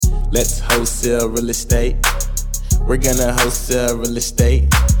Let's wholesale real estate. We're gonna wholesale real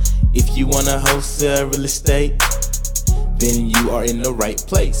estate. If you wanna wholesale real estate, then you are in the right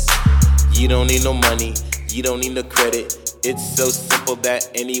place. You don't need no money, you don't need no credit. It's so simple that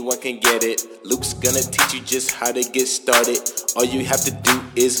anyone can get it. Luke's gonna teach you just how to get started. All you have to do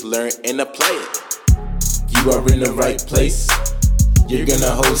is learn and apply it. You are in the right place. You're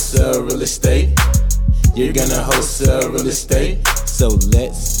gonna wholesale real estate. You're gonna wholesale real estate. So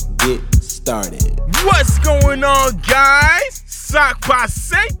let's get started. What's going on, guys? Sock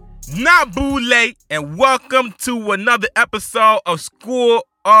Passe, Nabule, and welcome to another episode of School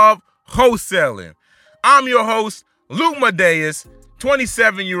of Wholesaling. I'm your host, Luke Madeus,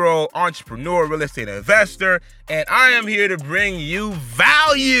 27-year-old entrepreneur, real estate investor, and I am here to bring you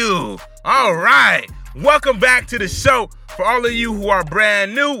value. All right, welcome back to the show. For all of you who are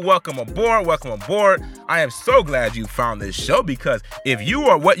brand new, welcome aboard, welcome aboard. I am so glad you found this show because if you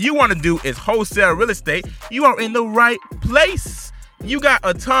are what you want to do is wholesale real estate, you are in the right place. You got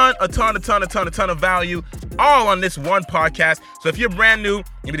a ton of value all on this one podcast. So if you're brand new,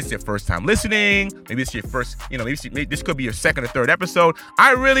 maybe this is your first time listening, maybe it's your first, maybe this could be your second or third episode.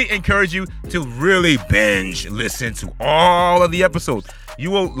 I really encourage you to really binge listen to all of the episodes.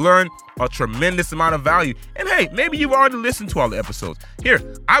 You will learn a tremendous amount of value. And hey, maybe you've already listened to all the episodes. Here,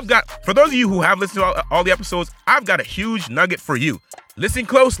 for those of you who have listened to all the episodes, I've got a huge nugget for you. Listen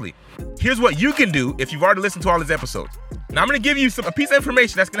closely. Here's what you can do if you've already listened to all these episodes. Now, I'm going to give you a piece of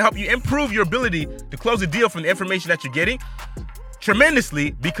information that's going to help you improve your ability to close a deal from the information that you're getting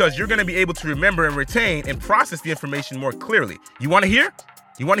tremendously, because you're going to be able to remember and retain and process the information more clearly. You want to hear?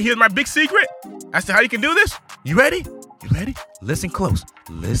 You want to hear my big secret as to how you can do this? You ready? You ready? Listen close.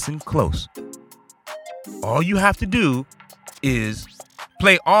 Listen close. All you have to do is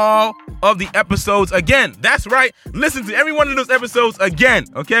play all of the episodes again. That's right. Listen to every one of those episodes again,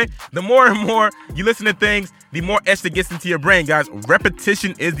 okay? The more and more you listen to things, the more etched it gets into your brain, guys.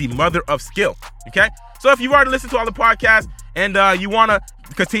 Repetition is the mother of skill, okay? So if you've already listened to all the podcasts and you want to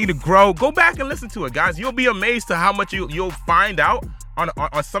continue to grow, go back and listen to it, guys. You'll be amazed to how much you'll find out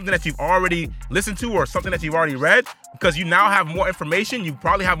on something that you've already listened to or something that you've already read, because you now have more information. You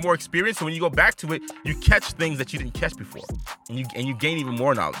probably have more experience. So when you go back to it, you catch things that you didn't catch before, and you gain even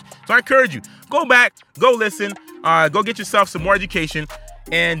more knowledge. So I encourage you, go back, go listen, go get yourself some more education.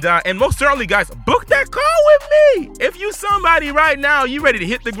 And most certainly, guys, book that call with me. If you somebody right now, you ready to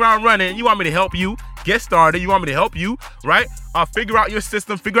hit the ground running, you want me to help you get started, you want me to help you, right? Figure out your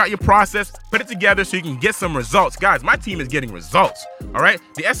system, figure out your process, put it together so you can get some results. Guys, my team is getting results, all right?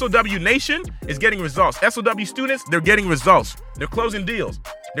 The SOW Nation is getting results. SOW students, they're getting results. They're closing deals.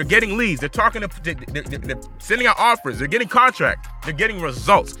 They're getting leads. They're they're sending out offers. They're getting contracts. They're getting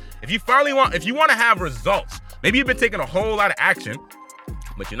results. If you want to have results, maybe you've been taking a whole lot of action,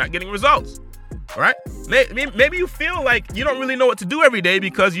 but you're not getting results. All right. Maybe you feel like you don't really know what to do every day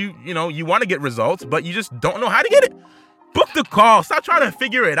because you want to get results, but you just don't know how to get it. Book the call. Stop trying to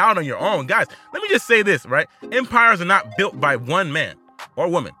figure it out on your own. Guys, let me just say this, right? Empires are not built by one man or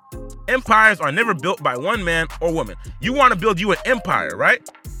woman. Empires are never built by one man or woman. You want to build you an empire, right?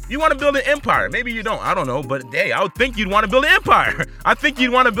 You want to build an empire. Maybe you don't. I don't know. But hey, I would think you'd want to build an empire. I think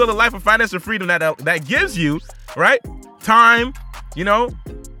you'd want to build a life of financial freedom that gives you, right? Time,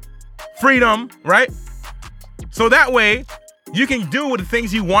 freedom, right? So that way you can do the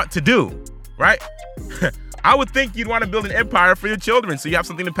things you want to do, right? I would think you'd want to build an empire for your children so you have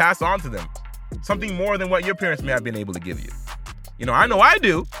something to pass on to them. Something more than what your parents may have been able to give you. I know I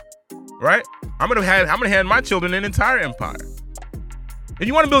do, right? I'm gonna hand my children an entire empire. If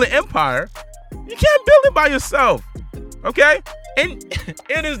you want to build an empire, you can't build it by yourself, okay? And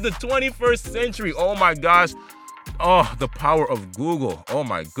it is the 21st century. Oh my gosh. Oh, the power of Google. Oh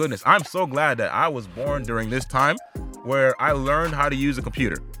my goodness. I'm so glad that I was born during this time where I learned how to use a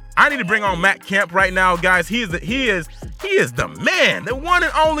computer. I need to bring on Matt Kamp right now, guys. He is the man. The one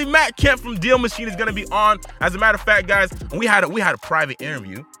and only Matt Kamp from Deal Machine is going to be on. As a matter of fact, guys, we had a private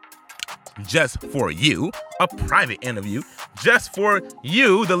interview just for you, a private interview just for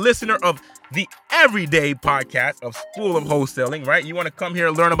you, the listener of the everyday podcast of School of Wholesaling, right? You want to come here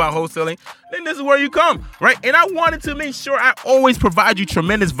and learn about wholesaling, then this is where you come, right? And I wanted to make sure I always provide you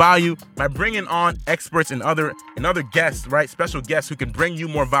tremendous value by bringing on experts and other guests, right? Special guests who can bring you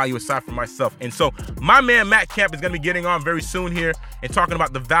more value aside from myself. And so my man Matt Kamp is going to be getting on very soon here and talking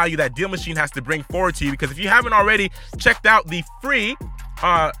about the value that Deal Machine has to bring forward to you. Because if you haven't already checked out the free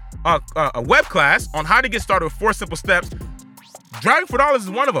a web class on how to get started with 4 simple steps, driving for dollars is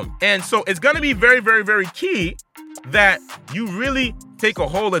one of them. And so it's going to be very, very, very key that you really take a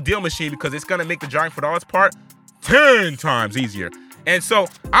hold of Deal Machine, because it's going to make the driving for dollars part 10 times easier. And so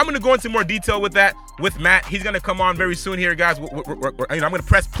I'm going to go into more detail with that with Matt. He's going to come on very soon here, guys. I'm going to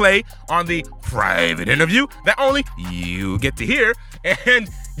press play on the private interview that only you get to hear, and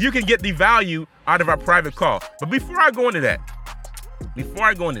you can get the value out of our private call. But before I go into that,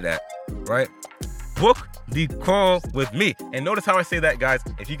 right, book the call with me. And notice how I say that, guys.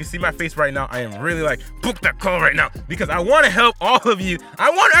 If you can see my face right now, I am really like, book that call right now, because I want to help all of you. I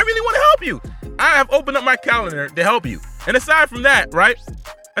really want to help you. I have opened up my calendar to help you. And aside from that, right?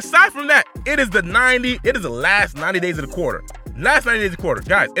 It is the last 90 days of the quarter. Last 90 days of the quarter.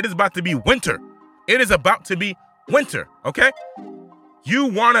 Guys, it is about to be winter. Okay?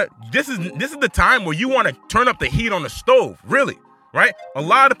 This is the time where you want to turn up the heat on the stove, really, right? A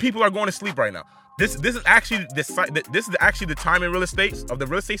lot of people are going to sleep right now. This is actually the time in real estate, of the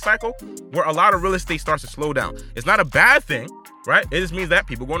real estate cycle, where a lot of real estate starts to slow down. It's not a bad thing, right? It just means that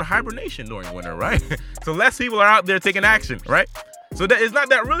people go into hibernation during winter, right? So less people are out there taking action, right? So that it's not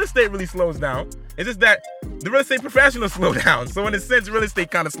that real estate really slows down. It's just that the real estate professionals slow down. So in a sense, real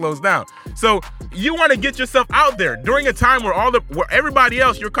estate kind of slows down. So you want to get yourself out there during a time where where everybody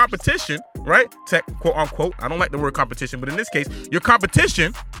else, your competition, right? Quote unquote. I don't like the word competition, but in this case, your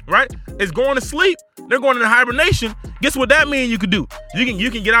competition, right, is going to sleep. They're going into hibernation. Guess what that means you could do? You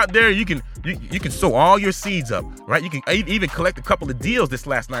can get out there. You can sow all your seeds up, right? You can even collect a couple of deals this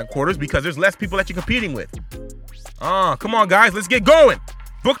last 9 quarters because there's less people that you're competing with. Come on, guys. Let's get going.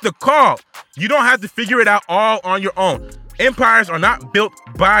 Book the call. You don't have to figure it out all on your own. Empires are not built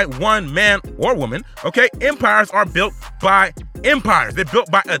by one man or woman, okay? Empires are built by empires. They're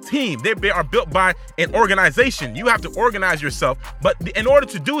built by a team. They are built by an organization. You have to organize yourself. But in order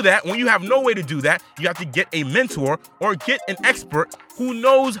to do that, when you have no way to do that, you have to get a mentor or get an expert who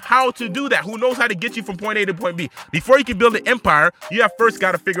knows how to do that, who knows how to get you from point A to point B. Before you can build an empire, you have first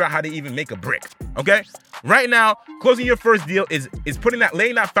got to figure out how to even make a brick, okay? Right now, closing your first deal is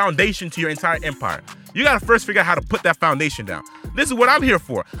laying that foundation to your entire empire. You got to first figure out how to put that foundation down. This is what I'm here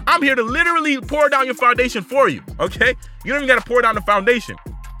for. I'm here to literally pour down your foundation for you, okay? You don't even got to pour down the foundation.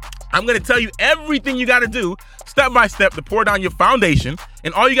 I'm going to tell you everything you got to do step by step to pour down your foundation,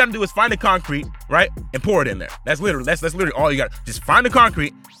 and all you got to do is find the concrete, right, and pour it in there. That's literally all you got. Just find the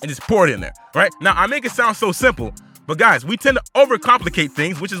concrete and just pour it in there, right? Now, I make it sound so simple, but guys, we tend to overcomplicate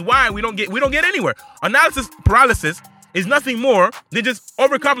things, which is why we don't get anywhere. Analysis paralysis is nothing more than just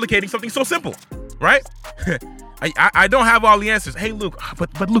overcomplicating something so simple, right? I don't have all the answers. Hey, Luke,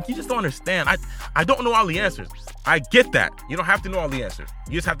 but Luke, you just don't understand. I don't know all the answers. I get that. You don't have to know all the answers.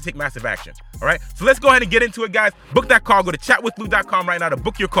 You just have to take massive action. All right? So let's go ahead and get into it, guys. Book that call. Go to chatwithluke.com right now to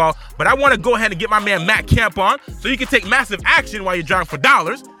book your call. But I want to go ahead and get my man Matt Kamp on so you can take massive action while you're driving for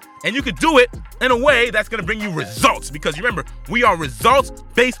dollars. And you can do it in a way that's going to bring you results. Because remember, we are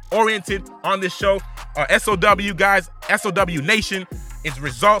results-based oriented on this show. SOW, guys, SOW Nation is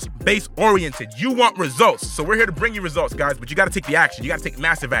results-based oriented. You want results. So we're here to bring you results, guys. But you got to take the action. You got to take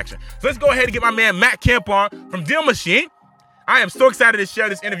massive action. So let's go ahead and get my man Matt Kamp on from Deal Machine. I am so excited to share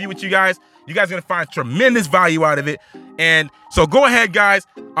this interview with you guys. You guys are going to find tremendous value out of it. And so go ahead, guys.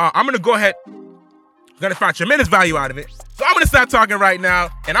 I'm going to go ahead. Going to find tremendous value out of it. So I'm going to stop talking right now,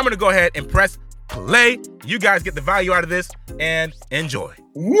 and I'm going to go ahead and press play. You guys get the value out of this, and enjoy.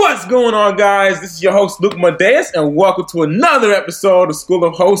 What's going on, guys? This is your host, Luke Madeus, and welcome to another episode of School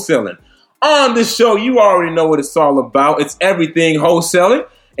of Wholesaling. On this show, you already know what it's all about. It's everything wholesaling,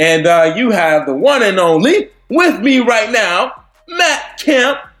 and you have the one and only, with me right now, Matt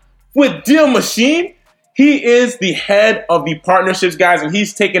Kamp with Deal Machine. He is the head of the partnerships, guys, and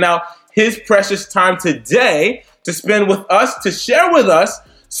he's taking out his precious time today to spend with us, to share with us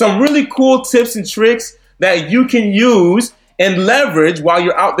some really cool tips and tricks that you can use and leverage while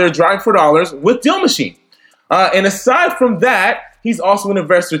you're out there driving for dollars with Deal Machine. And aside from that, he's also an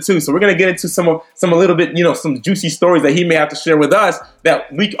investor too. So we're going to get into some juicy stories that he may have to share with us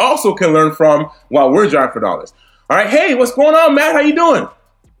that we also can learn from while we're driving for dollars. All right. Hey, what's going on, Matt? How you doing?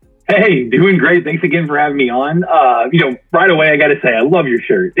 Hey, doing great. Thanks again for having me on. Right away, I got to say, I love your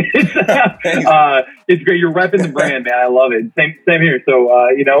shirt. It's great. You're repping the brand, man. I love it. Same here. So,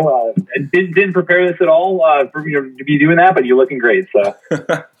 I didn't prepare this at all for to be doing that, but you're looking great. So,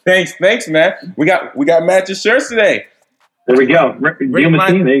 thanks, man. We got matching shirts today. There we go. Deal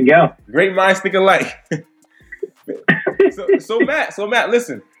Machine. There you go. Great minds think alike. so Matt,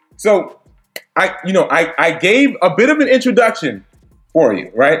 listen. So, I gave a bit of an introduction for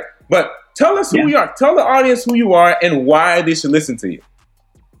you, right? But tell us who you are. Tell the audience who you are and why they should listen to you.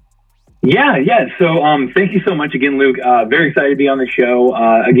 Yeah. So thank you so much again, Luke. Very excited to be on the show.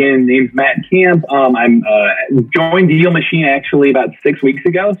 Again, name's Matt Kamp. I'm joined Deal Machine actually about 6 weeks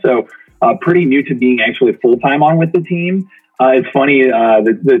ago. So pretty new to being actually full-time on with the team. It's funny.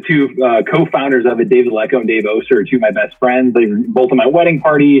 The two co-founders of it, David Lecco and Dave Oster, are two of my best friends. They were both at my wedding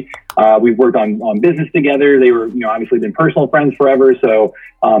party. We've worked on business together. They were, obviously been personal friends forever. So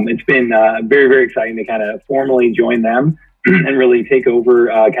it's been very, very exciting to kind of formally join them and really take over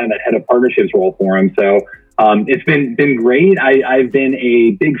kind of that head of partnerships role for them. So it's been great. I've been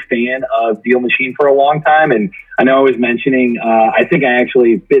a big fan of Deal Machine for a long time. And I know I was mentioning, I think I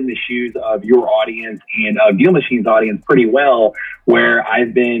actually fit in the shoes of your audience and of Deal Machine's audience pretty well, where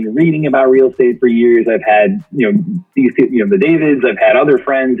I've been reading about real estate for years. I've had, the Davids, I've had other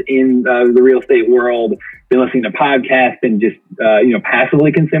friends in the real estate world, been listening to podcasts and just,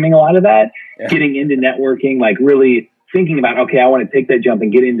 passively consuming a lot of that, getting into networking, like really thinking about, okay, I want to take that jump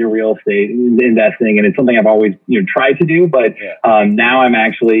and get into real estate investing. And it's something I've always, tried to do. But now I'm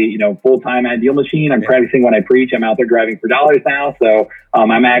actually, full-time at Deal Machine. I'm practicing what I preach. I'm out there driving for dollars now. So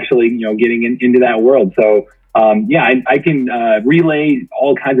I'm actually, getting into that world. So I can relay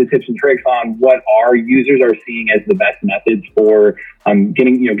all kinds of tips and tricks on what our users are seeing as the best methods for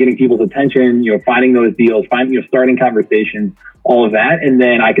getting people's attention, finding those deals, starting conversations, all of that. And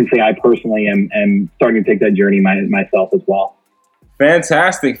then I can say I personally am starting to take that journey myself as well.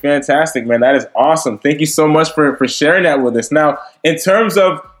 Fantastic, man. That is awesome. Thank you so much for sharing that with us. Now, in terms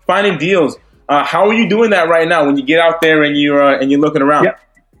of finding deals, how are you doing that right now when you get out there and you're looking around? Yep.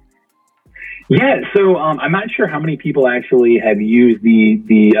 Yeah, so I'm not sure how many people actually have used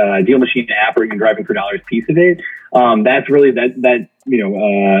the Deal Machine app or even Driving for Dollars piece of it. That's really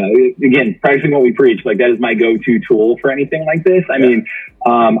again, practicing what we preach. Like that is my go-to tool for anything like this. I mean,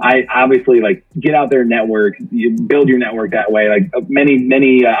 I obviously get out there, network, you build your network that way. Like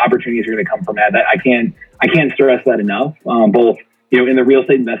many opportunities are going to come from that. I can't stress that enough. Both in the real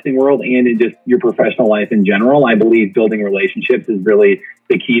estate investing world and in just your professional life in general. I believe building relationships is really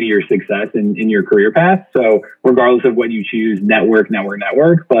the key to your success in your career path. So regardless of what you choose, network.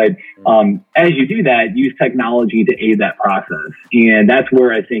 But as you do that, use technology to aid that process. And that's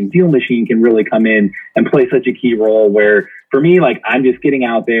where I think Deal Machine can really come in and play such a key role where for me, I'm just getting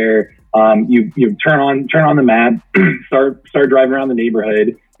out there. You turn on the map, start driving around the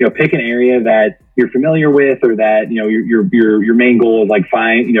neighborhood, pick an area that you're familiar with or that, your main goal is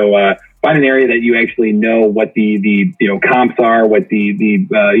find an area that you actually know what the comps are, what the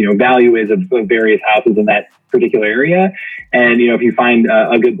value is of various houses in that particular area. And, if you find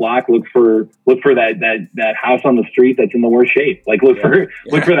a good block, look for that house on the street that's in the worst shape. Look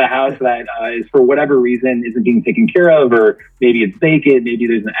for the house that is for whatever reason isn't being taken care of, or maybe it's vacant, maybe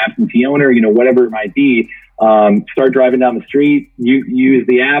there's an absentee owner, whatever it might be. Start driving down the street, use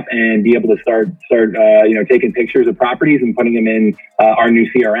the app and be able to start taking pictures of properties and putting them in our new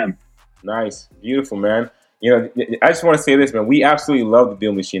CRM. Nice. Beautiful, man. I just want to say this, man. We absolutely love the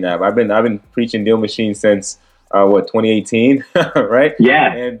Deal Machine app. I've been preaching Deal Machine since 2018, right?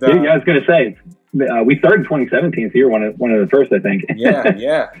 Yeah. And, I was going to say, we started in 2017, so you're one of the first, I think.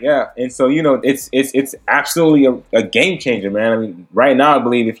 Yeah. And so, it's absolutely a game changer, man. I mean, right now, I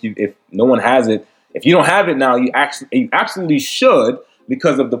believe if no one has it, if you don't have it now, you absolutely should,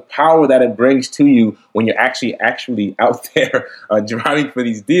 because of the power that it brings to you when you're actually out there driving for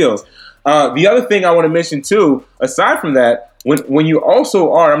these deals. The other thing I want to mention too, aside from that, when you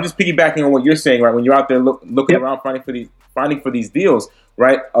also are, I'm just piggybacking on what you're saying, right? When you're out there looking around finding for these deals,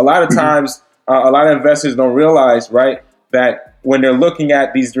 right? A lot of times, a lot of investors don't realize, right, that when they're looking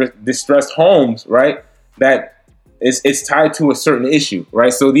at these distressed homes, right, that it's tied to a certain issue,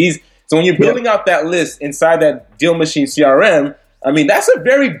 right? So when you're building out that list inside that Deal Machine CRM, I mean, that's a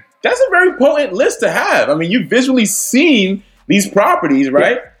very potent list to have. I mean, you've visually seen these properties,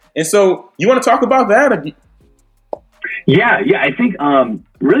 right? Yeah. And so you want to talk about that? Yeah. I think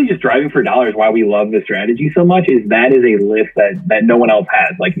really just driving for dollars, why we love the strategy so much is that is a list that no one else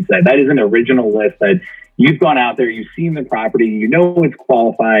has. Like you said, that is an original list that you've gone out there, you've seen the property, it's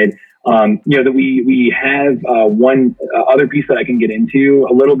qualified. That we have one other piece that I can get into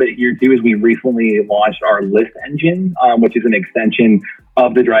a little bit here too is we recently launched our list engine, which is an extension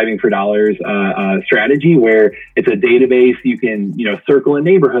of the Driving for Dollars strategy, where it's a database. You can circle a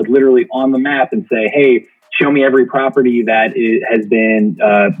neighborhood literally on the map and say, hey, show me every property that has been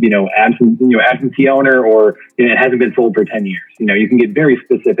absentee owner, or it hasn't been sold for 10 years. You can get very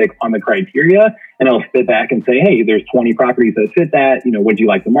specific on the criteria, and it'll spit back and say, hey, there's 20 properties that fit that. Would you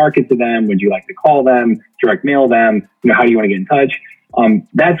like to market to them? Would you like to call them, direct mail them? How do you want to get in touch?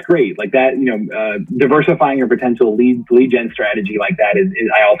 That's great. Like that, diversifying your potential lead gen strategy like that is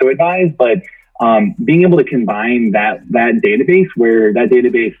I also advise, but being able to combine that database, where that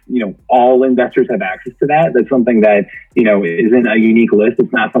database, all investors have access to that. That's something that, isn't a unique list.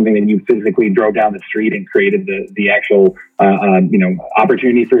 It's not something that you physically drove down the street and created the actual,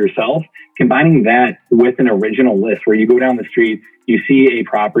 opportunity for yourself. Combining that with an original list where you go down the street, you see a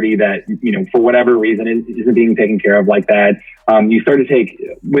property that, for whatever reason isn't being taken care of like that. You start to take,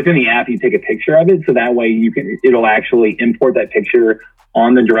 within the app, you take a picture of it. So that way it'll actually import that picture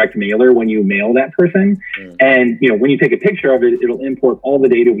on the direct mailer when you mail that person. And, when you take a picture of it, it'll import all the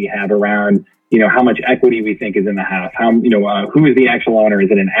data we have around, how much equity we think is in the house, who is the actual owner?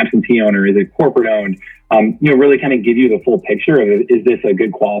 Is it an absentee owner? Is it corporate owned? Really kind of give you the full picture of it. Is this a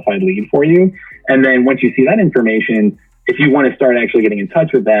good qualified lead for you? And then once you see that information, if you want to start actually getting in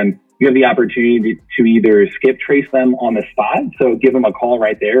touch with them, you have the opportunity to either skip trace them on the spot. So give them a call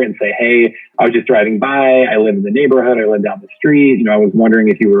right there and say, hey, I was just driving by. I live in the neighborhood. I live down the street. I was wondering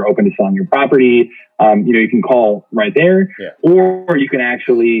if you were open to selling your property. You can call right there. Yeah. Or you can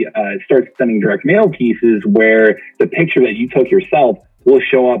actually start sending direct mail pieces where the picture that you took yourself will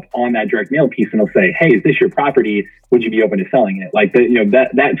show up on that direct mail piece, and it'll say, hey, is this your property? Would you be open to selling it? Like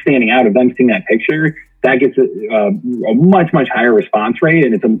that standing out of them seeing that picture, that gets a much, much higher response rate.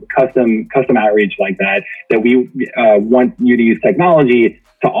 And it's a custom outreach like that we want you to use technology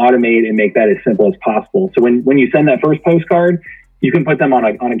to automate and make that as simple as possible. So when you send that first postcard, you can put them on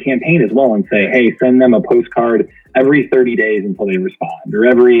a campaign as well and say, hey, send them a postcard every 30 days until they respond, or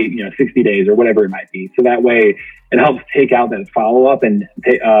every 60 days, or whatever it might be. So that way it helps take out that follow-up, and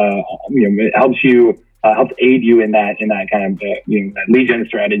it helps aid you in that kind of that lead gen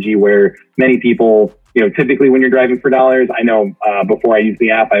strategy, where many people, typically when you're driving for dollars, I know before I use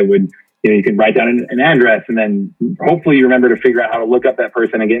the app, I would, you can write down an address, and then hopefully you remember to figure out how to look up that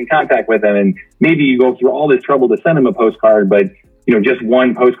person and get in contact with them. And maybe you go through all this trouble to send them a postcard, but just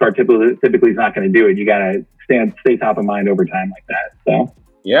one postcard typically is not going to do it. You got to stay top of mind over time like that. So.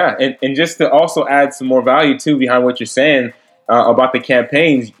 Yeah. And just to also add some more value too behind what you're saying about the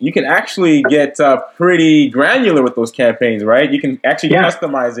campaigns, you can actually get pretty granular with those campaigns, right? You can actually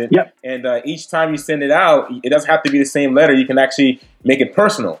customize it. Yep. And each time you send it out, it doesn't have to be the same letter. You can actually make it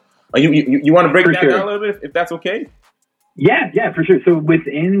personal. You want to break that down a little bit, if that's okay? Yeah, for sure. So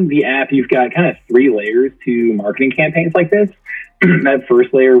within the app, you've got kind of 3 layers to marketing campaigns like this. That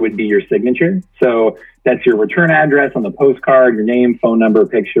first layer would be your signature. So that's your return address on the postcard, your name, phone number,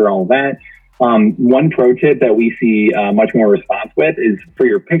 picture, all of that. One pro tip that we see much more response with is for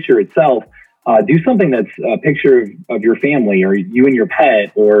your picture itself, do something that's a picture of your family, or you and your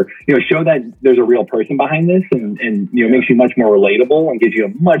pet, or, show that there's a real person behind this, and makes you much more relatable and gives you a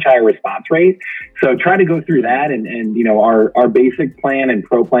much higher response rate. So try to go through that. And our basic plan and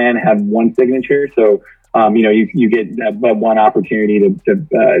pro plan have one signature. So, you get that one opportunity to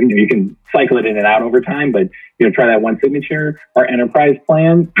you can cycle it in and out over time, but, try that one signature. Our enterprise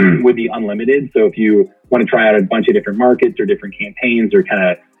plan would be unlimited. So if you want to try out a bunch of different markets or different campaigns, or kind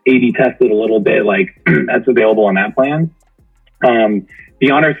of A/B test it a little bit, like that's available on that plan.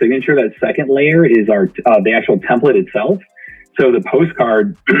 Beyond our signature, that second layer is the actual template itself. So the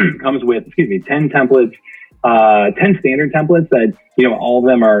postcard comes with, 10 templates, 10 standard templates that, all of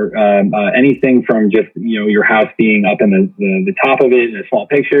them are anything from just, your house being up in the top of it in a small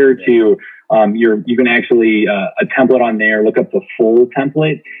picture to you can actually a template on there, look up the full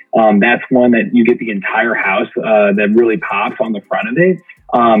template. That's one that you get the entire house that really pops on the front of it.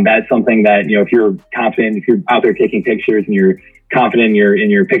 That's something that, if you're confident, if you're out there taking pictures and you're confident in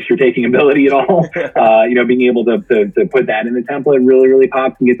your picture taking ability at all, being able to put that in the template really, really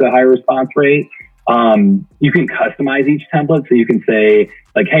pops and gets a higher response rate. You can customize each template. So you can say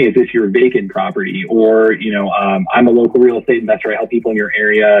like, hey, is this your vacant property? Or, I'm a local real estate investor. I help people in your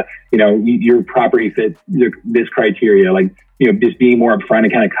area. Your property fits this criteria. Like, just being more upfront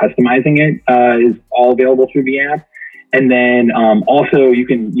and kind of customizing it is all available through the app. And then also you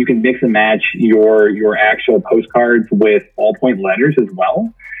can mix and match your actual postcards with ballpoint letters as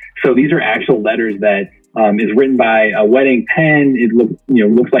well. So these are actual letters that is written by a wedding pen. It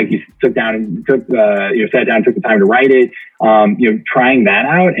looks like you sat down and took the time to write it. Trying that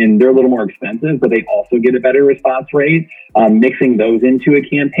out, and they're a little more expensive, but they also get a better response rate. Mixing those into a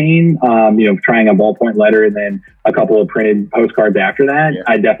campaign, trying a ballpoint letter and then a couple of printed postcards after that,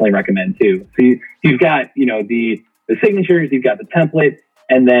 I definitely recommend too. So you've got the signatures, you've got the template,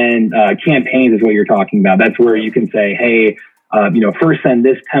 and then campaigns is what you're talking about. That's where you can say, hey, first send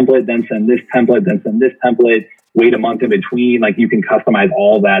this template, then send this template, then send this template, wait a month in between. Like, you can customize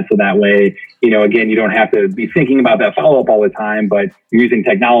all that. So that way, again, you don't have to be thinking about that follow-up all the time, but you're using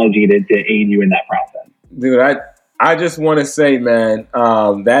technology to aid you in that process. Dude, I just want to say, man,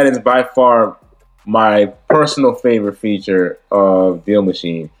 that is by far my personal favorite feature of Deal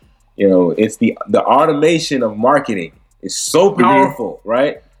Machine. You know, it's the automation of marketing is so powerful,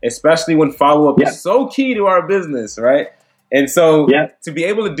 right? Especially when follow-up is so key to our business, right? And so to be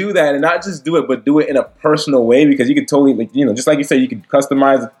able to do that and not just do it, but do it in a personal way, because you can totally, like, you know, just like you said, you can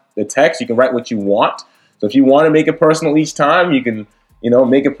customize the text, you can write what you want. So if you want to make it personal each time, you can, you know,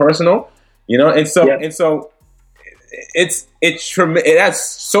 make it personal, you know, and so it has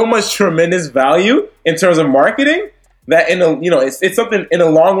so much tremendous value in terms of marketing that it's something in the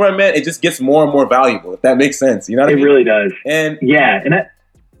long run, man, it just gets more and more valuable, if that makes sense. You know what I mean? It really does. And and that.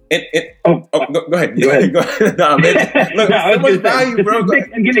 Go ahead. Go ahead. No, man. Look, so much value, bro.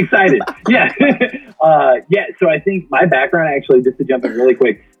 I'm getting excited. So I think my background, actually, just to jump in really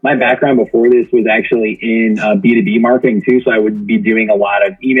quick, my background before this was actually in B2B marketing too. So I would be doing a lot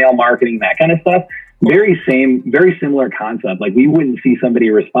of email marketing, that kind of stuff. Very similar concept. Like, we wouldn't see somebody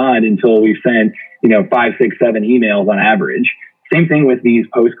respond until we've sent, 5, 6, 7 emails on average. Same thing with these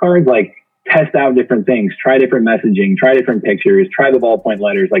postcards. Like, test out different things, try different messaging, try different pictures, try the ballpoint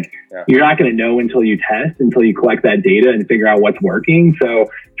letters. Like, you're not going to know until you test, until you collect that data and figure out what's working. So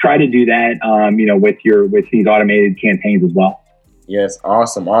try to do that, with these automated campaigns as well. Yes.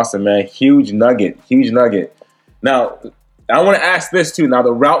 Awesome, man. Huge nugget. Now, I want to ask this too. Now,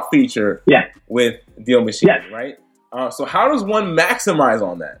 the route feature with Deal Machine, right? So how does one maximize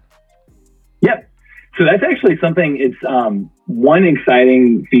on that? Yep. So that's actually something. It's one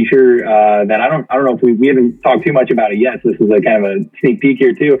exciting feature that I don't know if we haven't talked too much about it yet. So this is a kind of a sneak peek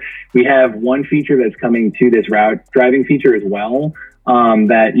here too. We have one feature that's coming to this route driving feature as well.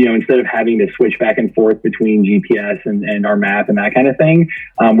 That, instead of having to switch back and forth between GPS and our map and that kind of thing,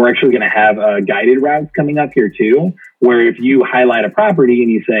 we're actually going to have guided routes coming up here too, where if you highlight a property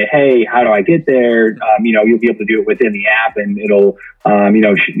and you say, hey, how do I get there? You'll be able to do it within the app, and it'll,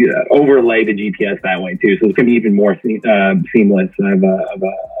 overlay the GPS that way too. So it's going to be even more seamless of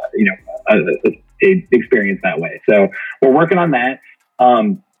a experience that way. So we're working on that.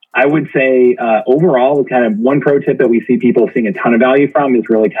 I would say overall, kind of one pro tip that we see people seeing a ton of value from is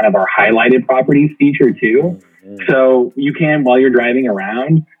really kind of our highlighted properties feature too. Mm-hmm. So you can, while you're driving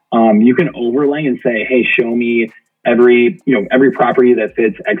around, you can overlay and say, hey, show me every property that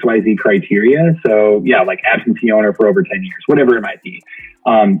fits XYZ criteria. So like absentee owner for over 10 years, whatever it might be.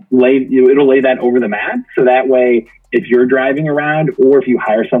 It'll lay that over the map. So that way, if you're driving around, or if you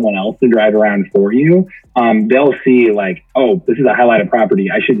hire someone else to drive around for you, they'll see like, oh, this is a highlighted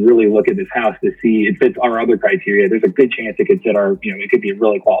property. I should really look at this house to see it fits our other criteria. There's a good chance it could fit it could be a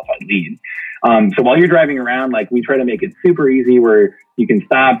really qualified lead. So while you're driving around, like, we try to make it super easy where you can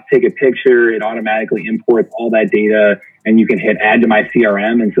stop, take a picture, it automatically imports all that data, and you can hit add to my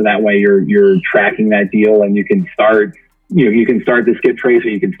CRM. And so that way you're tracking that deal, and you can start, you can start the skip trace, or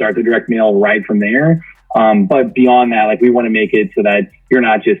you can start the direct mail right from there. But beyond that, like, we want to make it so that you're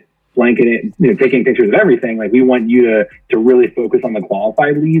not just blanketing it, taking pictures of everything. Like, we want you to really focus on the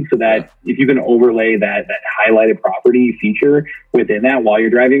qualified lead, so that if you can overlay that highlighted property feature within that while you're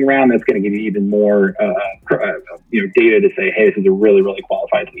driving around, that's going to give you even more, data to say, hey, this is a really, really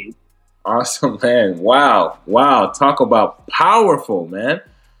qualified lead. Awesome, man. Wow. Talk about powerful, man.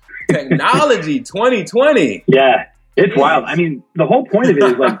 Technology 2020. Yeah, it's wild. I mean, the whole point of it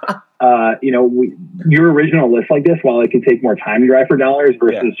is like, your original list like this, while it could take more time to drive for dollars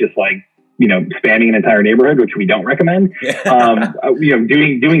versus just like, spamming an entire neighborhood, which we don't recommend.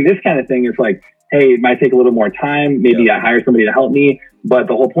 Doing this kind of thing is like, hey, it might take a little more time. Maybe I hire somebody to help me. But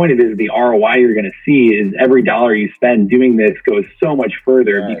the whole point of it is the ROI you're going to see is every dollar you spend doing this goes so much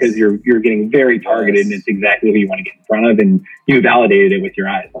further because you're getting very targeted, and it's exactly who you want to get in front of, and you validated it with your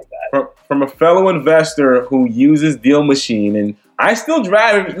eyes like that. From a fellow investor who uses Deal Machine, and I still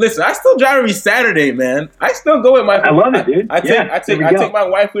drive. Listen, I still drive every Saturday, man. I still go with my. I love it, dude. I take my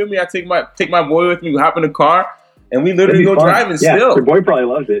wife with me. I take my boy with me. We hop in the car, and we literally go driving. Still, your boy probably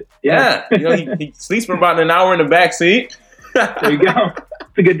loves it. Yeah, he sleeps for about an hour in the back seat. There you go.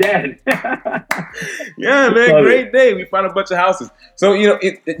 It's a good dad. Yeah, man. Great day. We found a bunch of houses. So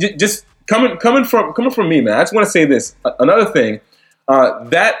just coming from me, man. I just want to say this. Another thing,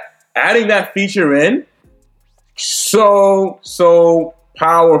 that adding that feature in, so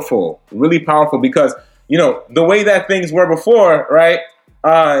powerful, really powerful, because the way that things were before, right?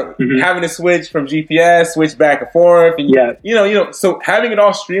 Having to switch from GPS, switch back and forth, and so having it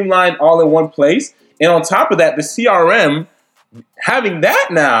all streamlined, all in one place, and on top of that, the CRM. Having that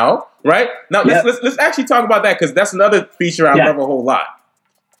now, right? Now, let's actually talk about that, because that's another feature I love a whole lot.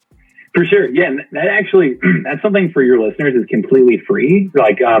 For sure. Yeah. And that actually, that's something for your listeners is completely free.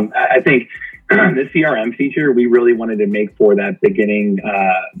 Like, I think the CRM feature, we really wanted to make for that beginning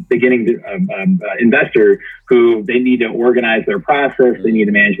investor who they need to organize their process. They need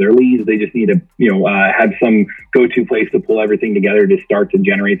to manage their leads. They just need to, have some go-to place to pull everything together to start to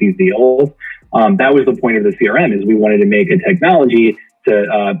generate these deals. That was the point of the CRM, is we wanted to make a technology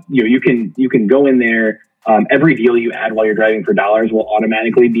to, you can go in there. Every deal you add while you're driving for dollars will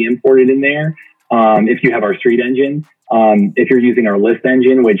automatically be imported in there. If you have our street engine, if you're using our list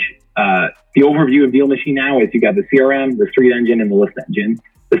engine, which, the overview of Deal Machine now is you got the CRM, the street engine, and the list engine.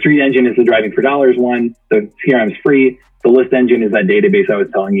 The street engine is the driving for dollars one. The CRM is free. The list engine is that database I was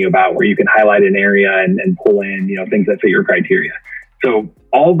telling you about, where you can highlight an area and pull in, things that fit your criteria. So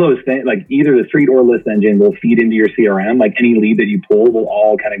all those things, like either the street or list engine, will feed into your CRM. Like any lead that you pull will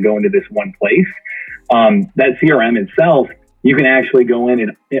all kind of go into this one place. That CRM itself, you can actually go in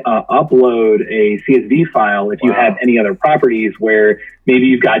and upload a CSV file if you have any other properties where maybe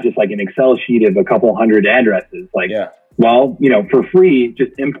you've got just like an Excel sheet of a couple hundred addresses. For free,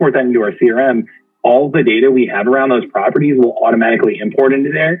 just import that into our CRM. All the data we have around those properties will automatically import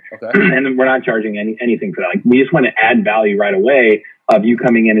into there. Okay. And we're not charging anything for that. Like, we just want to add value right away of you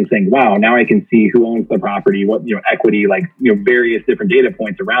coming in and saying, wow, now I can see who owns the property, what, equity, various different data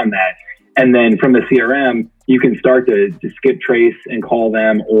points around that. And then from the CRM, you can start to skip trace and call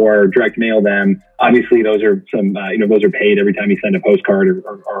them or direct mail them. Obviously, those are those are paid every time you send a postcard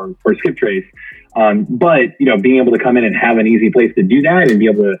or skip trace. But being able to come in and have an easy place to do that and be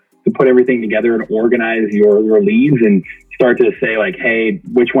able to put everything together and organize your leads and start to say like, hey,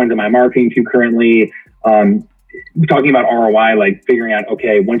 which ones am I marketing to currently? Talking about ROI, like figuring out,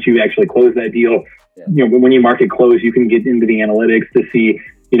 okay, once you actually close that deal, when you market close, you can get into the analytics to see,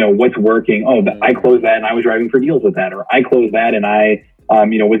 what's working. Oh, I closed that and I was driving for deals with that, or I closed that and I,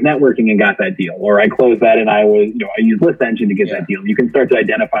 was networking and got that deal, or I closed that and I was, I used List Engine to get that deal. You can start to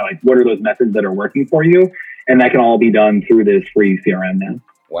identify like what are those methods that are working for you, and that can all be done through this free CRM now.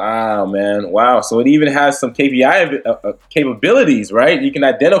 Wow, man. Wow. So it even has some KPI capabilities, right? You can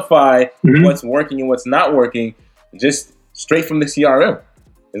identify what's working and what's not working just straight from the CRM.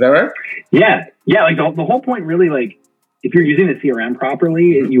 Is that right? Yeah. Yeah. Like the whole point really, like, if you're using the CRM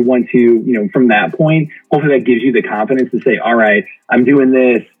properly, you want to, from that point, hopefully that gives you the confidence to say, all right, I'm doing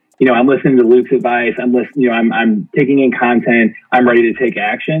this. I'm listening to Luke's advice. I'm listening, I'm taking in content. I'm ready to take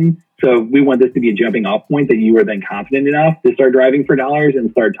action. So we want this to be a jumping off point that you are then confident enough to start driving for dollars and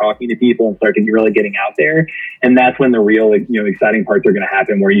start talking to people and start to really getting out there. And that's when the real, exciting parts are going to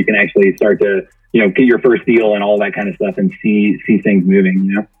happen, where you can actually start to, get your first deal and all that kind of stuff and see things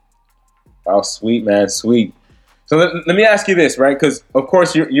moving, Oh, sweet, man. Sweet. So let me ask you this, right? Because of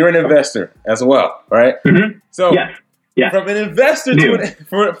course you're an investor as well, right? Mm-hmm. So from an investor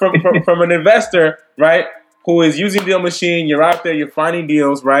from an investor, right, who is using Deal Machine, you're out there, you're finding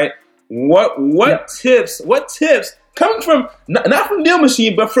deals, right? What tips come from not from Deal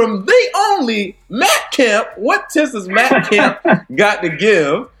Machine, but from the only Matt Kamp? What tips has Matt Kamp got to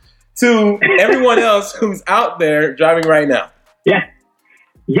give to everyone else who's out there driving right now?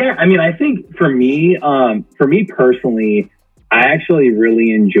 Yeah. I mean, I think for me personally, I actually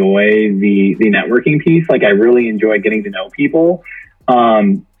really enjoy the networking piece. Like, I really enjoy getting to know people.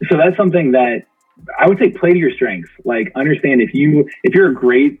 So that's something that I would say play to your strengths. Like, understand if you're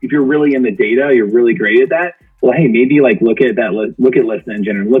really in the data, you're really great at that. Well, hey, maybe like look at List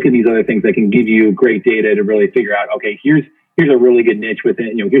Engine and look at these other things that can give you great data to really figure out, okay, here's a really good niche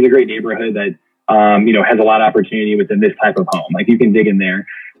within, here's a great neighborhood that, has a lot of opportunity within this type of home. Like, you can dig in there.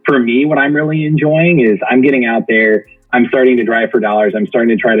 For me, what I'm really enjoying is I'm getting out there. I'm starting to drive for dollars. I'm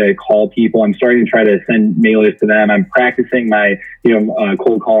starting to try to call people. I'm starting to try to send mailers to them. I'm practicing my,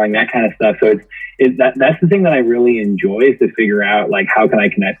 cold calling, that kind of stuff. So that's the thing that I really enjoy, is to figure out like, how can I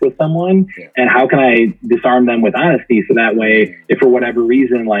connect with someone and how can I disarm them with honesty? So that way, if for whatever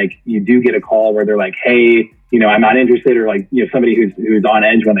reason, like you do get a call where they're like, hey, I'm not interested, or like, somebody who's on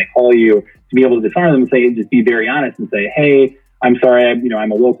edge when they call you, to be able to disarm them and say, just be very honest and say, hey, I'm sorry,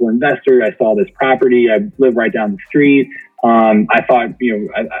 I'm a local investor. I saw this property. I live right down the street. I thought,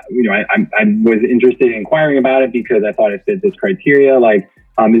 I was interested in inquiring about it because I thought it fit this criteria. Like,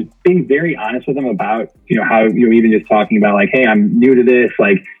 is being very honest with them about, how, even just talking about like, hey, I'm new to this,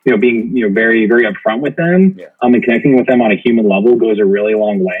 like, being, very, very upfront with them, and connecting with them on a human level goes a really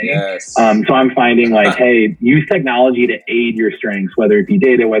long way. Yes. So I'm finding like, hey, use technology to aid your strengths, whether it be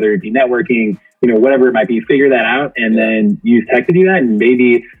data, whether it be networking, whatever it might be, figure that out and then use tech to do that. And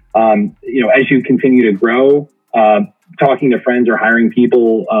maybe, as you continue to grow, talking to friends or hiring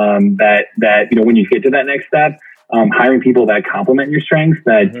people, that, when you get to that next step, hiring people that complement your strengths,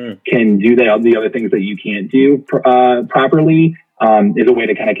 that can do the other things that you can't do properly, is a way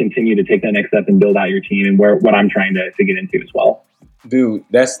to kind of continue to take that next step and build out your team and what I'm trying to get into as well. Dude,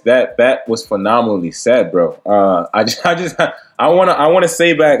 that was phenomenally said, bro. I want to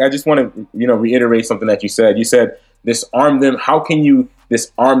say back. I just want to reiterate something that you said. You said disarm them. How can you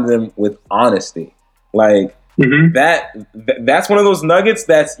disarm them with honesty? Like that's one of those nuggets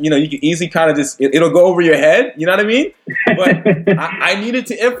that's you can easily kind of just it'll go over your head. You know what I mean? But I needed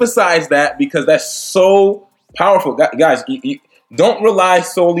to emphasize that because that's so powerful, guys. You don't rely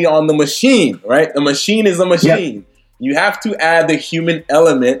solely on the machine, right? The machine is a machine. Yep. You have to add the human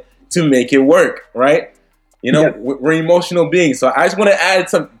element to make it work, right? We're emotional beings. So I just want to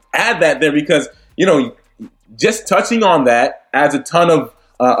add that there because, just touching on that adds a ton of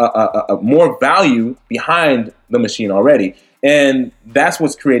more value behind the machine already. And that's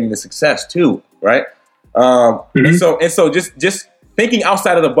what's creating the success too, right? And so just thinking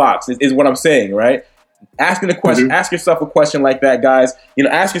outside of the box is what I'm saying, right? Asking a question, ask yourself a question like that, guys.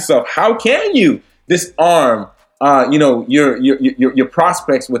 Ask yourself, how can you disarm your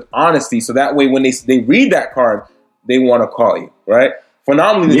prospects with honesty, so that way when they read that card, they want to call you, right?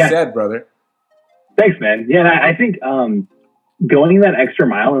 Phenomenally said, brother. Thanks, man. Yeah, and I think going that extra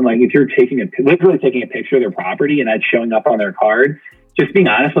mile and like if you're literally taking a picture of their property and that's showing up on their card, just being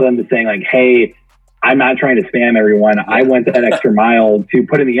honest with them to saying like, hey, I'm not trying to spam everyone. I went that extra mile to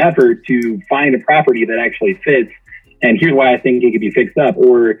put in the effort to find a property that actually fits, and here's why I think it could be fixed up.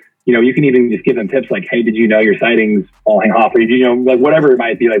 Or you can even just give them tips like, hey, did you know your siding's falling off? Or did you know, like whatever it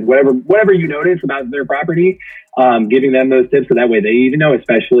might be, like whatever you notice about their property, giving them those tips so that way they even know,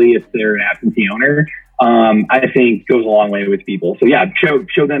 especially if they're an absentee owner, I think goes a long way with people. So yeah,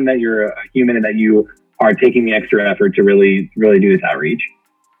 show them that you're a human and that you are taking the extra effort to really, really do this outreach.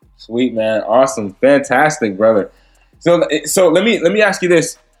 Sweet, man. Awesome. Fantastic, brother. So let me ask you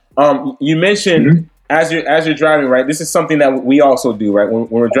this. You mentioned as you're driving, right? This is something that we also do, right? When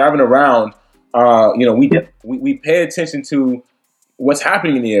we're driving around, we pay attention to what's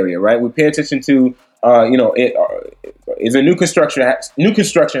happening in the area, right? We pay attention to, is there new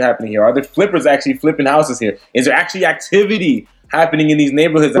construction happening here? Are there flippers actually flipping houses here? Is there actually activity happening in these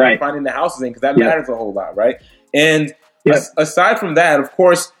neighborhoods that we're finding the houses in? Because that matters a whole lot, right? And aside from that, of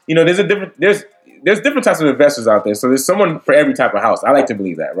course, there's different types of investors out there. So there's someone for every type of house. I like to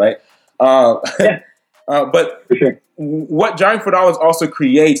believe that, right? But for sure, what Driving for Dollars also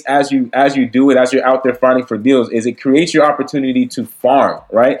creates as you do it, as you're out there finding for deals, is it creates your opportunity to farm,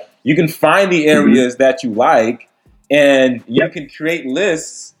 right? You can find the areas that you like, and you can create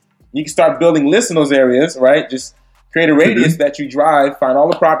lists. You can start building lists in those areas, right? Just create a radius that you drive, find all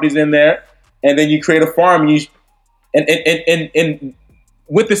the properties in there, and then you create a farm. And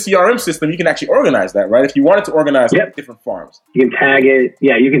with the CRM system, you can actually organize that, right? If you wanted to organize different farms. You can tag it.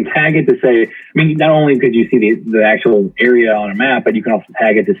 Yeah, you can tag it to say, not only could you see the actual area on a map, but you can also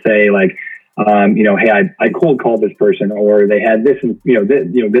tag it to say like, hey, I cold called this person, or they had this, and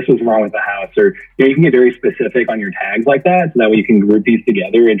this was wrong with the house, or you can get very specific on your tags like that, so that way you can group these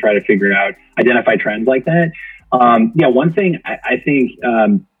together and try to identify trends like that. One thing I think,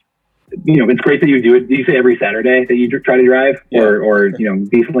 it's great that you do it. Do you say every Saturday that you try to drive, or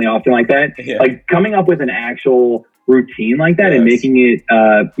decently often like that? Yeah. Like coming up with an actual routine like that and making it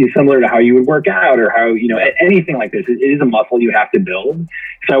similar to how you would work out, or how anything like this. It is a muscle you have to build.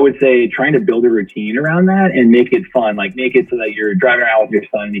 So I would say trying to build a routine around that and make it fun. Like make it so that you're driving around with your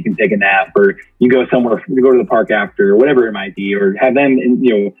son and you can take a nap, or you go somewhere, you go to the park after, or whatever it might be, or have them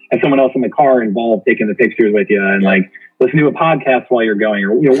have someone else in the car involved taking the pictures with you, and like listen to a podcast while you're going,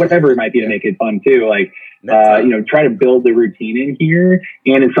 or whatever it might be to make it fun too. Like try to build the routine in here,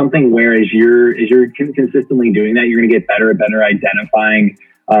 and it's something where as you're consistently doing that, you're going to get better and better identifying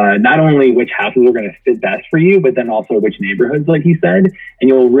not only which houses are going to fit best for you, but then also which neighborhoods, like you said, and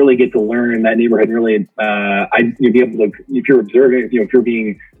you'll really get to learn that neighborhood. And really, you'll be able to, if you're observing, if you're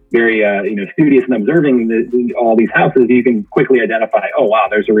being very studious and observing all these houses, you can quickly identify, oh wow,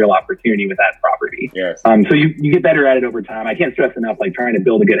 there's a real opportunity with that property. Yes. So you get better at it over time. I can't stress enough, like trying to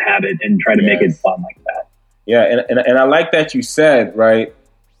build a good habit and try to make it fun like that. Yeah, and I like that you said, right,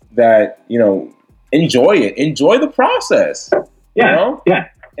 that enjoy it, enjoy the process. Yeah, yeah.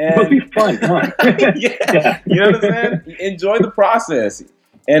 It's supposed to be fun. Come on. You know what I'm saying? Enjoy the process.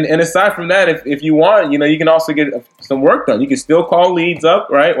 And aside from that, if you want, you can also get some work done. You can still call leads up,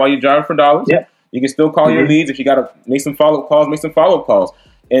 right, while you're driving for dollars. Yeah. You can still call your leads. If you got to make some follow-up calls, make some follow-up calls.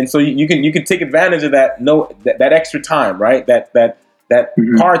 And so you can take advantage of that extra time, right? That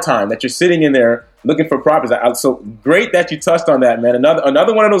car time that you're sitting in there looking for properties. So great that you touched on that, man.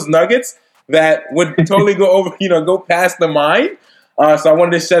 Another one of those nuggets that would totally go over, go past the mind. So I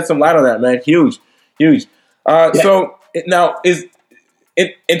wanted to shed some light on that, man. Huge. So now is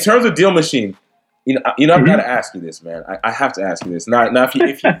in terms of Deal Machine. I've got to ask you this, man. I have to ask you this. Now if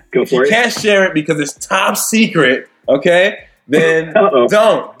you can't share it because it's top secret, okay? Then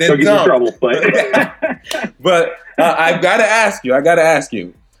don't. Then don't. In trouble, but I've got to ask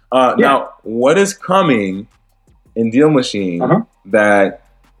you. Now, what is coming in Deal Machine that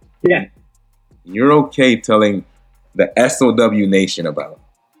you're okay telling the SOW Nation about?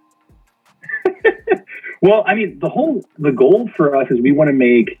 Well, I mean, the goal for us is we want to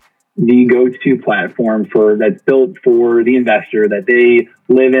make the go-to platform that's built for the investor, that they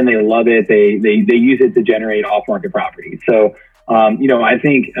live in, they love it, they use it to generate off-market properties. So, I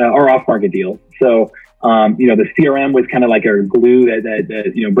think our off-market deals. So, the CRM was kind of like our glue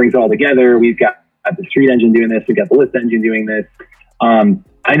that brings it all together. We've got the Street Engine doing this. We've got the List Engine doing this.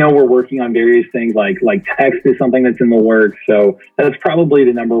 I know we're working on various things like text is something that's in the works. So that's probably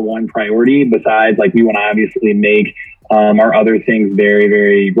the number one priority. Besides, we want to obviously make our other things very,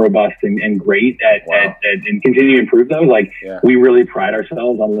 very robust and great and continue to improve those. We really pride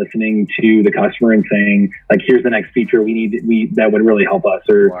ourselves on listening to the customer and saying, here's the next feature that would really help us,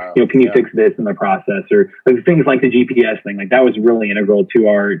 or can you fix this in the process, or things like the GPS thing. That was really integral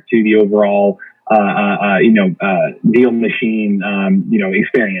to the overall Deal Machine,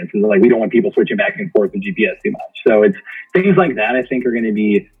 experience. Is we don't want people switching back and forth with GPS too much. So it's things like that I think are going to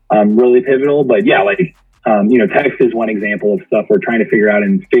be really pivotal. But text is one example of stuff we're trying to figure out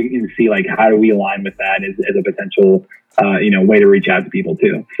and see how do we align with that as a potential way to reach out to people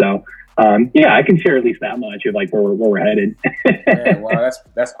too. So I can share at least that much of where we're headed. Man, wow,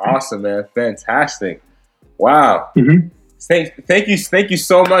 that's awesome, man. Fantastic. Wow. Mm-hmm. Thank you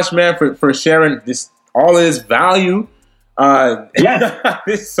so much, man, for sharing all of this value.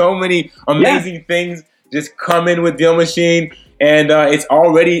 There's so many amazing things just coming with Deal Machine, and it's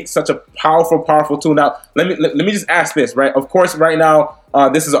already such a powerful tool. Now, let me just ask this, right? Of course, right now,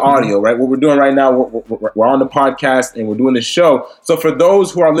 this is audio, right? What we're doing right now, we're on the podcast and we're doing the show. So for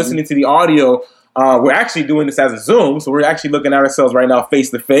those who are listening to the audio, we're actually doing this as a Zoom, so we're actually looking at ourselves right now face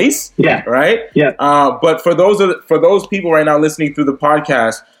to face. Yeah. Right. Yeah. But for those people right now listening through the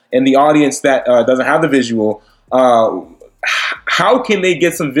podcast and the audience that doesn't have the visual, how can they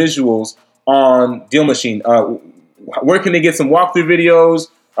get some visuals on Deal Machine? Where can they get some walkthrough videos?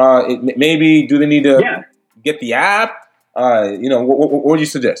 Maybe do they need to get the app? What would you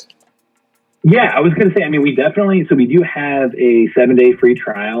suggest? Yeah, I was going to say, we do have a 7-day free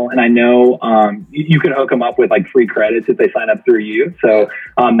trial, and I know you can hook them up with free credits if they sign up through you. So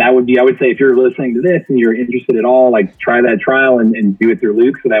that would be, I would say, if you're listening to this and you're interested at all, try that trial and do it through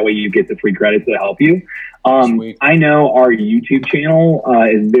Luke, so that way you get the free credits that help you. I know our YouTube channel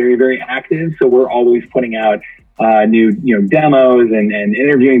is very, very active, so we're always putting out new demos and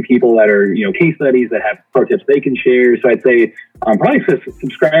interviewing people that are case studies that have pro tips they can share. So I'd say probably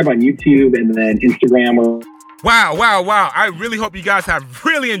subscribe on YouTube and then Instagram. Wow. I really hope you guys have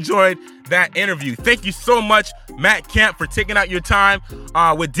really enjoyed that interview. Thank you so much, Matt Kamp, for taking out your time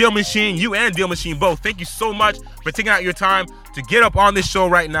with Deal Machine. You and Deal Machine both. Thank you so much for taking out your time to get up on this show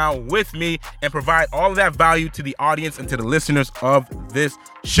right now with me and provide all of that value to the audience and to the listeners of this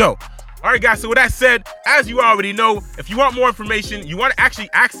show. All right, guys, so with that said, as you already know, if you want more information, you want to actually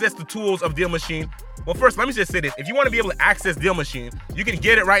access the tools of Deal Machine. Well, first, let me just say this. If you want to be able to access Deal Machine, you can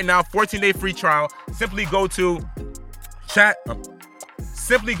get it right now, 14-day free trial. Simply go to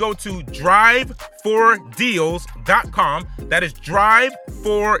drive4deals.com. That is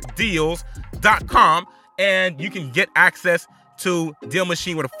drive4deals.com, and you can get access to Deal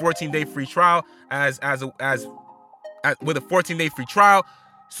Machine with a 14-day free trial with a 14-day free trial.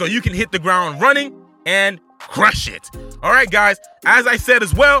 So you can hit the ground running and crush it. All right, guys. As I said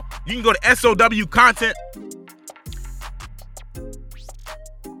as well, you can go to SOW Content.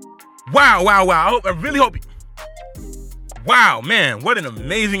 Wow. I really hope. Wow, man, what an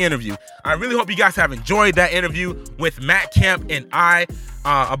amazing interview. I really hope you guys have enjoyed that interview with Matt Kamp and I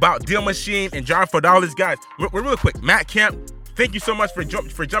about Deal Machine and Drive for Dollars. Guys, we're real quick. Matt Kamp, thank you so much for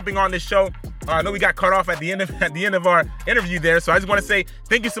jumping on this show. I know we got cut off at the end of our interview there, so I just want to say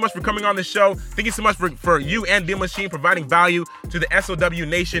thank you so much for coming on the show. Thank you so much for you and Deal Machine providing value to the SOW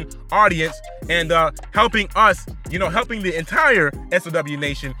Nation audience and helping us, helping the entire SOW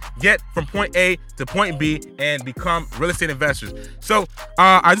Nation get from point A to point B and become real estate investors. So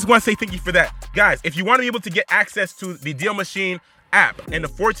I just want to say thank you for that. Guys, if you want to be able to get access to the Deal Machine app and the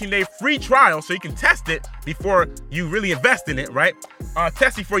 14-day free trial so you can test it before you really invest in it, right?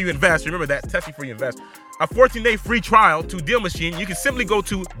 Test before you invest. Remember that, test before you invest. A 14-day free trial to Deal Machine. You can simply go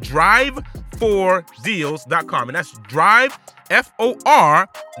to drive4deals.com, and that's drive, F-O-R,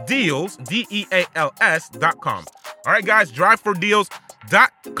 deals, D-E-A-L-S.com. All right, guys,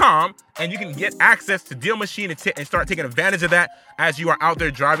 drive4deals.com, and you can get access to Deal Machine and start taking advantage of that as you are out there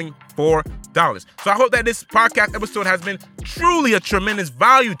driving for dollars. So I hope that this podcast episode has been truly a tremendous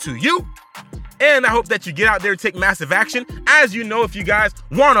value to you. And I hope that you get out there and take massive action. As you know, if you guys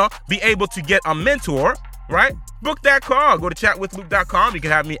want to be able to get a mentor, right? Book that call. Go to chatwithluke.com. You can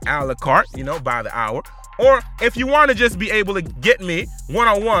have me a la carte, by the hour. Or if you want to just be able to get me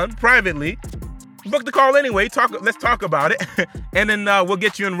one-on-one privately, book the call anyway. Let's talk about it. And then we'll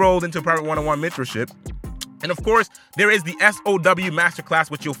get you enrolled into private one-on-one mentorship. And of course, there is the SOW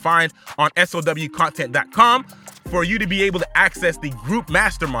Masterclass, which you'll find on SOWcontent.com for you to be able to access the group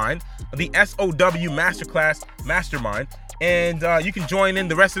mastermind, the SOW Masterclass Mastermind. And you can join in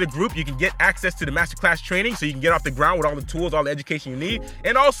the rest of the group. You can get access to the masterclass training so you can get off the ground with all the tools, all the education you need.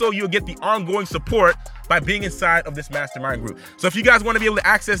 And also you'll get the ongoing support by being inside of this mastermind group. So if you guys want to be able to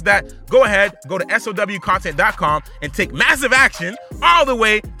access that, go ahead, go to SOWcontent.com and take massive action all the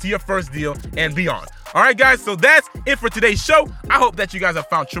way to your first deal and beyond. All right, guys, so that's it for today's show. I hope that you guys have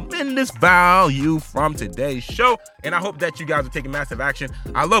found tremendous value from today's show, and I hope that you guys are taking massive action.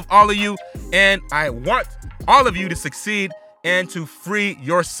 I love all of you, and I want all of you to succeed and to free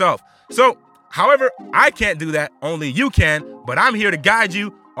yourself. So, however, I can't do that. Only you can, but I'm here to guide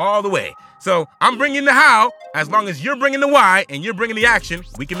you all the way. So I'm bringing the how. As long as you're bringing the why and you're bringing the action,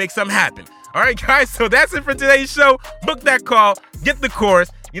 we can make something happen. All right, guys, so that's it for today's show. Book that call, get the course,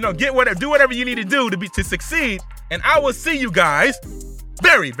 do whatever you need to do to succeed. And I will see you guys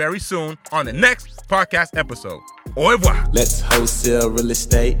very, very soon on the next podcast episode. Au revoir. Let's wholesale real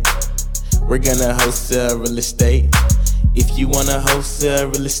estate. We're gonna wholesale real estate. If you wanna wholesale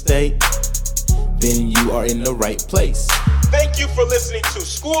real estate, then you are in the right place. Thank you for listening to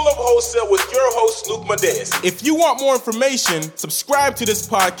School of Wholesale with your host, Luke Madeus. If you want more information, subscribe to this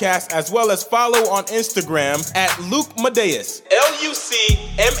podcast as well as follow on Instagram at Luke Madeus. LucMadeus.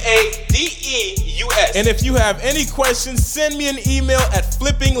 And if you have any questions, send me an email at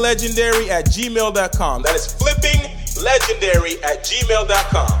flippinglegendary@gmail.com. That is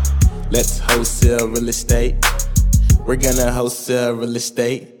flippinglegendary@gmail.com. Let's wholesale real estate. We're gonna wholesale real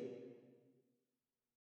estate.